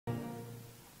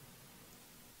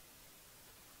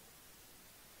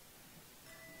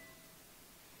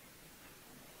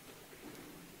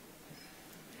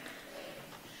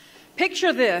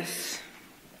Picture this,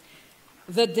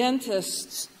 the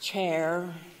dentist's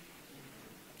chair,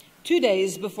 2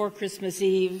 days before Christmas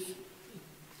Eve.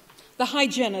 The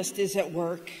hygienist is at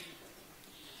work.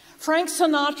 Frank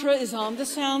Sinatra is on the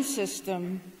sound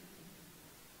system.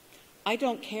 I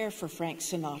don't care for Frank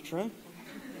Sinatra.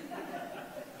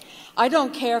 I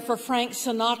don't care for Frank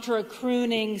Sinatra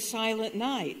crooning Silent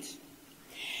Night.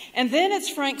 And then it's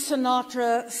Frank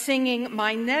Sinatra singing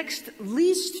my next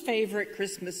least favorite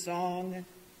Christmas song,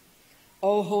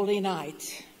 "O Holy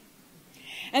Night."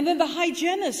 And then the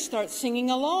hygienist starts singing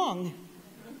along,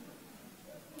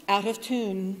 out of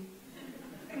tune.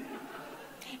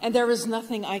 And there is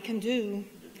nothing I can do.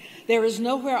 There is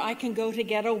nowhere I can go to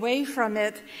get away from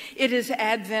it. It is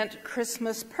Advent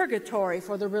Christmas purgatory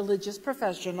for the religious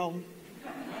professional.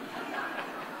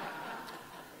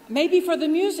 Maybe for the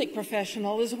music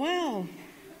professional as well.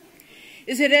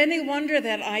 Is it any wonder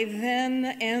that I then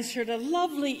answered a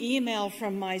lovely email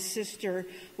from my sister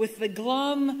with the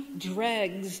glum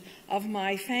dregs of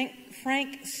my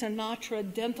Frank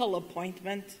Sinatra dental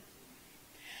appointment?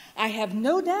 I have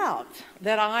no doubt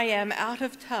that I am out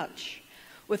of touch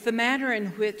with the manner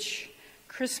in which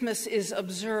Christmas is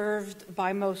observed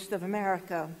by most of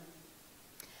America.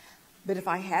 But if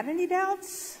I had any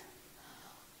doubts,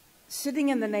 sitting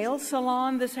in the nail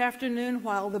salon this afternoon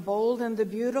while The Bold and the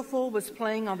Beautiful was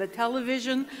playing on the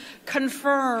television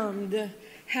confirmed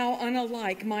how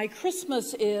unalike my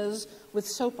Christmas is with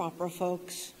soap opera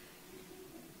folks.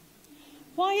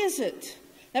 Why is it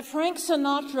that Frank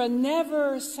Sinatra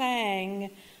never sang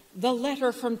The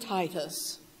Letter from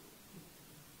Titus?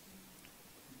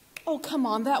 Oh, come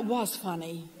on, that was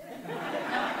funny.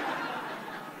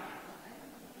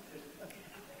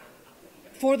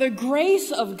 For the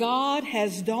grace of God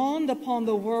has dawned upon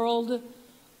the world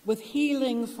with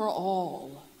healing for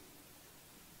all.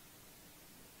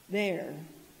 There,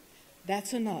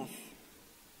 that's enough.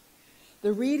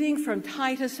 The reading from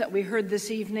Titus that we heard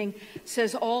this evening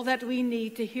says all that we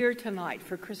need to hear tonight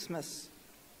for Christmas.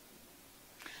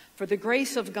 For the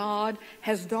grace of God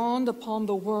has dawned upon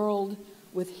the world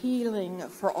with healing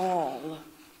for all.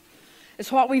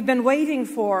 It's what we've been waiting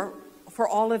for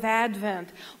all of Advent.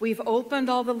 We've opened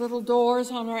all the little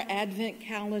doors on our Advent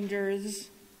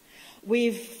calendars.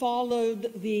 We've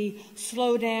followed the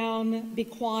slow down, be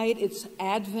quiet, it's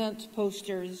Advent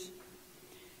posters.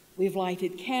 We've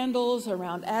lighted candles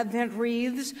around Advent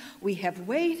wreaths. We have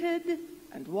waited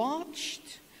and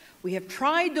watched. We have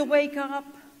tried to wake up.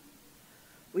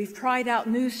 We've tried out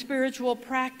new spiritual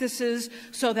practices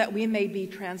so that we may be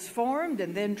transformed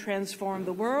and then transform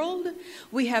the world.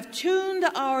 We have tuned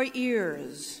our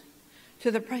ears to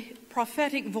the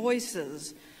prophetic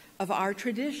voices of our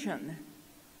tradition.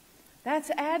 That's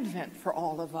Advent for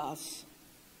all of us.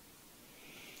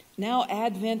 Now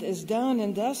Advent is done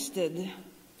and dusted,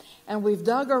 and we've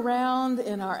dug around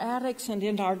in our attics and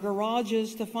in our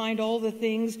garages to find all the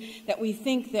things that we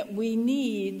think that we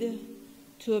need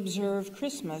to observe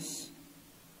Christmas.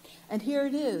 And here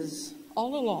it is,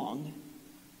 all along.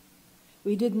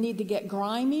 We didn't need to get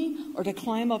grimy or to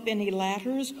climb up any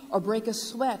ladders or break a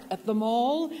sweat at the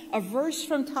mall. A verse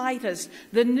from Titus,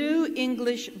 the New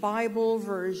English Bible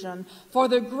version. For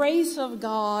the grace of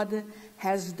God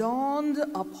has dawned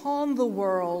upon the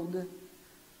world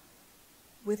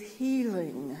with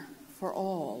healing for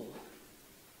all.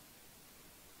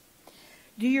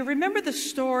 Do you remember the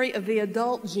story of the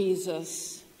adult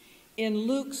Jesus in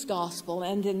Luke's Gospel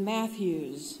and in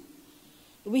Matthew's?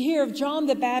 We hear of John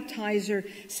the Baptizer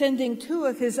sending 2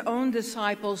 of his own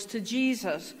disciples to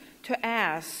Jesus to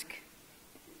ask,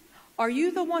 "Are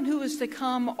you the one who is to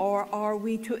come, or are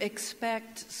we to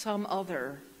expect some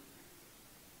other?"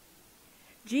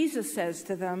 Jesus says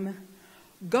to them,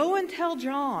 "Go and tell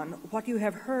John what you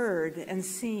have heard and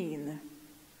seen.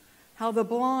 How the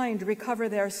blind recover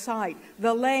their sight,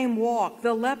 the lame walk,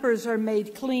 the lepers are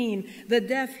made clean, the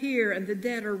deaf hear, and the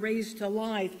dead are raised to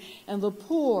life, and the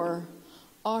poor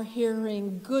are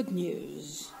hearing good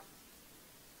news."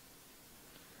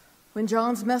 When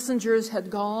John's messengers had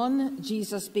gone,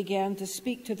 Jesus began to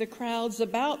speak to the crowds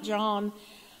about John.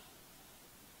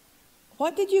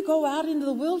 "What did you go out into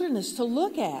the wilderness to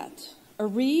look at? A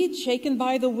reed shaken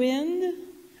by the wind?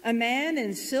 A man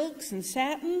in silks and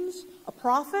satins? A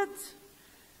prophet?"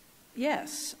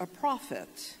 Yes, a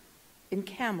prophet in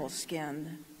camel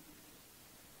skin.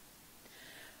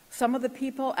 Some of the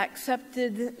people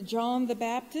accepted John the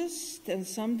Baptist and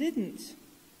some didn't.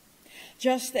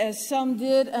 Just as some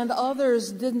did and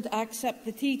others didn't accept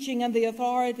the teaching and the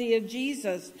authority of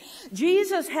Jesus.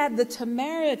 Jesus had the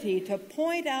temerity to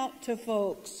point out to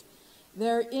folks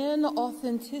their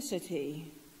inauthenticity.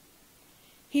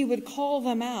 He would call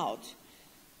them out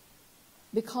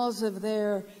because of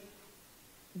their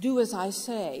do as I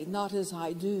say, not as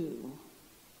I do.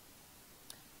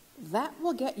 That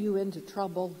will get you into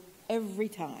trouble every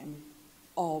time,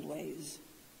 always.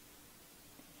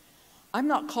 I'm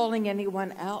not calling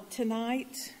anyone out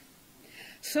tonight.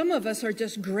 Some of us are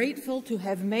just grateful to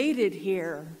have made it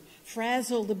here,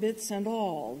 frazzled bits and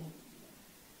all.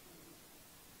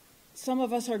 Some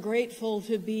of us are grateful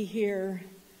to be here,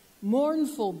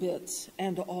 mournful bits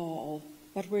and all,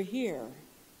 but we're here.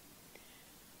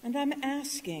 And I'm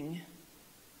asking,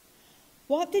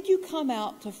 what did you come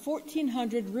out to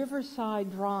 1400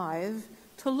 Riverside Drive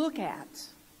to look at?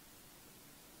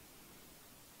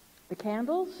 The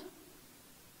candles?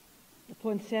 The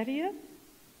poinsettia?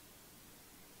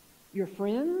 Your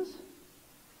friends?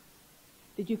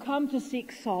 Did you come to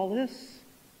seek solace?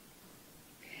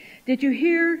 Did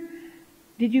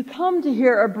you come to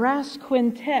hear a brass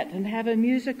quintet and have a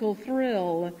musical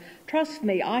thrill? Trust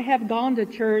me, I have gone to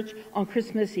church on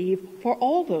Christmas Eve for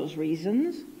all those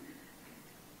reasons.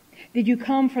 Did you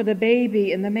come for the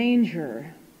baby in the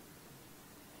manger?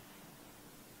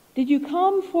 Did you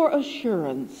come for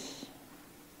assurance?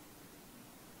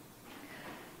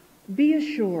 Be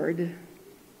assured.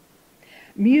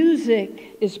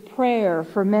 Music is prayer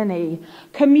for many.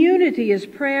 Community is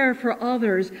prayer for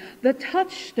others. The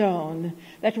touchstone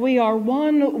that we are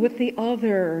one with the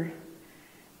other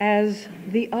as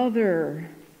the other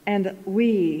and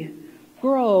we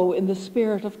grow in the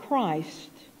Spirit of Christ.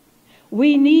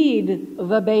 We need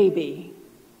the baby.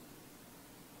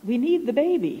 We need the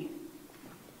baby.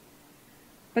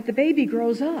 But the baby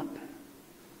grows up.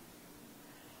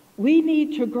 We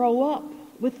need to grow up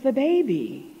with the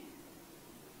baby.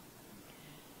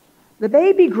 The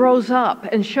baby grows up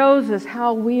and shows us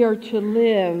how we are to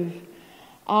live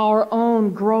our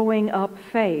own growing up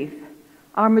faith,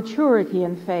 our maturity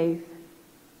in faith.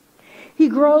 He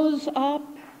grows up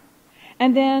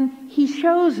and then he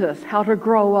shows us how to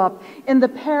grow up in the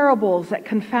parables that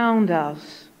confound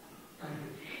us.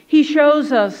 He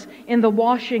shows us in the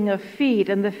washing of feet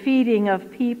and the feeding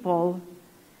of people.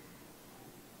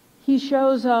 He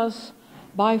shows us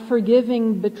by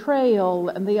forgiving betrayal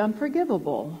and the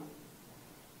unforgivable.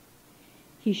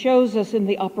 He shows us in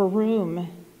the upper room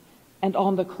and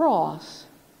on the cross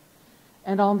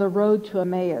and on the road to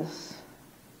Emmaus.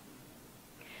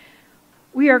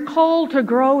 We are called to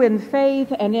grow in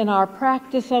faith and in our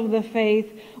practice of the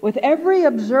faith with every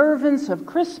observance of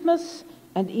Christmas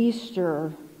and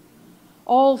Easter,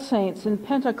 All Saints and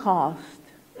Pentecost.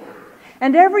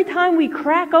 And every time we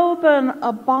crack open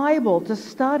a Bible to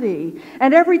study,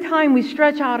 and every time we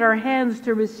stretch out our hands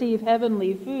to receive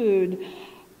heavenly food,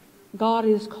 God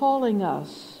is calling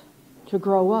us to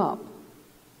grow up.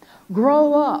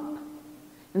 Grow up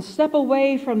and step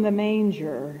away from the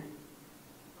manger.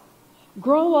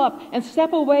 Grow up and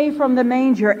step away from the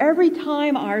manger every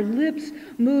time our lips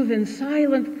move in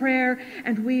silent prayer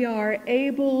and we are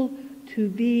able to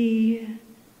be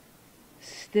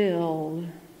still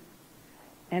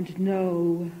and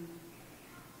know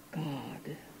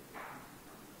God.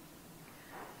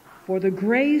 For the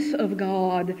grace of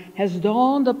God has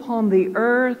dawned upon the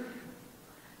earth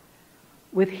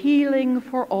with healing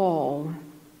for all.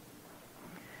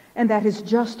 And that is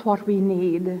just what we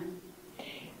need.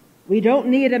 We don't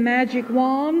need a magic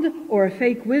wand or a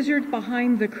fake wizard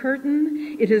behind the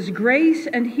curtain. It is grace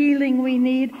and healing we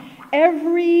need,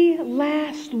 every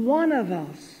last one of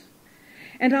us.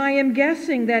 And I am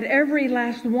guessing that every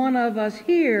last one of us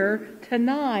here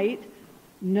tonight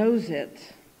knows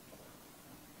it.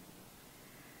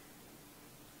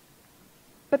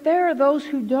 But there are those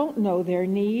who don't know their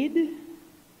need.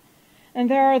 And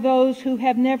there are those who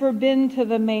have never been to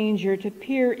the manger to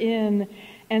peer in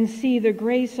and see the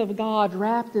grace of God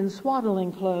wrapped in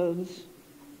swaddling clothes.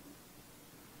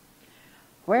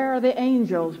 Where are the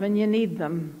angels when you need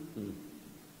them?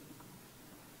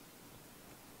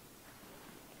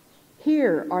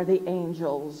 Here are the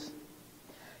angels.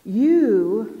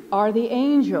 You are the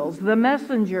angels, the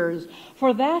messengers,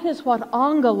 for that is what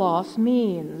angelos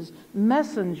means,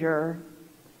 messenger.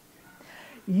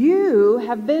 You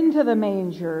have been to the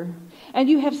manger, and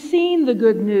you have seen the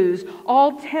good news,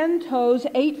 all 10 toes,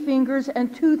 8 fingers,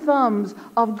 and 2 thumbs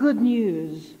of good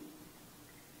news.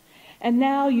 And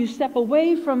now you step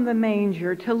away from the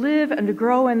manger to live and to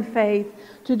grow in faith,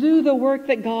 to do the work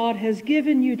that God has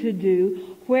given you to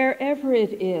do, wherever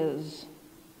it is.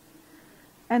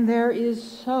 And there is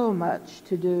so much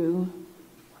to do.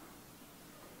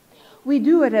 We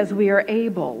do it as we are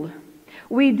able.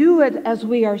 We do it as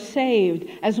we are saved,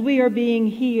 as we are being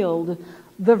healed.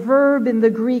 The verb in the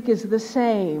Greek is the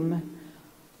same.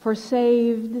 for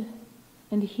saved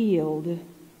and healed.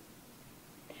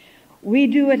 We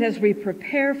do it as we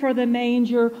prepare for the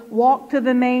manger, walk to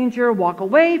the manger, walk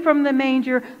away from the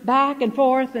manger, back and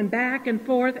forth and back and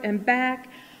forth and back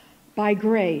by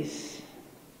grace.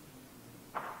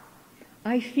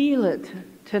 I feel it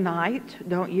tonight,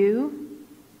 don't you?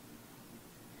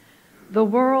 The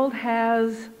world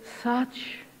has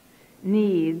such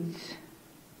needs.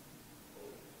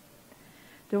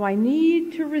 Do I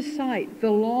need to recite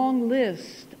the long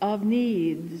list of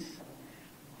needs?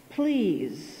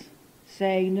 Please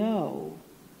say no.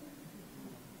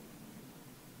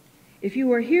 If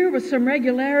you are here with some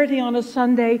regularity on a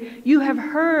Sunday, you have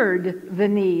heard the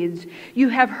needs. You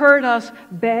have heard us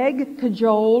beg,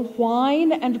 cajole,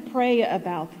 whine, and pray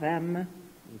about them.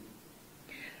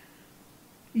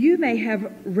 You may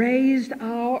have raised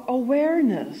our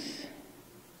awareness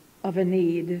of a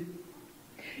need.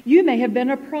 You may have been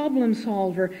a problem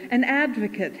solver, an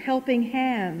advocate, helping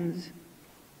hands.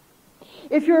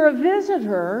 If you're a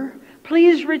visitor,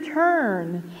 please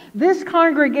return. This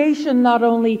congregation not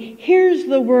only hears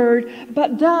the word,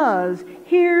 but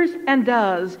hears and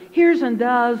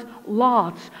does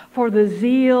lots for the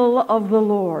zeal of the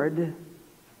Lord,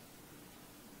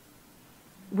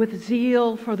 with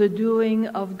zeal for the doing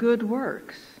of good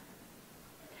works.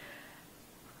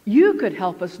 You could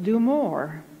help us do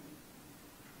more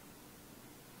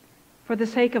for the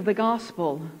sake of the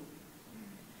gospel,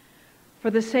 for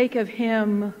the sake of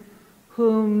Him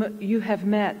whom you have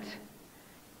met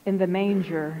in the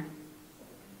manger.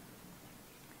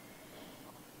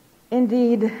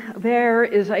 Indeed, there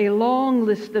is a long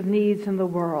list of needs in the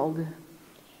world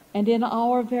and in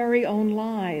our very own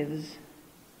lives.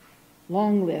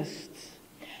 Long lists.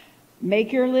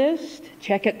 Make your list,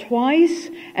 check it twice,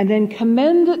 and then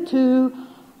commend it to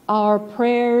our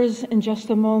prayers in just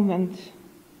a moment.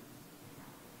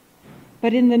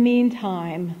 But in the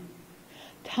meantime,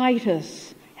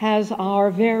 Titus has our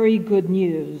very good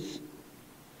news.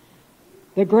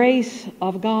 The grace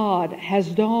of God has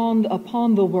dawned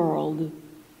upon the world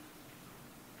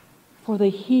for the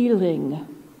healing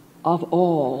of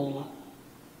all.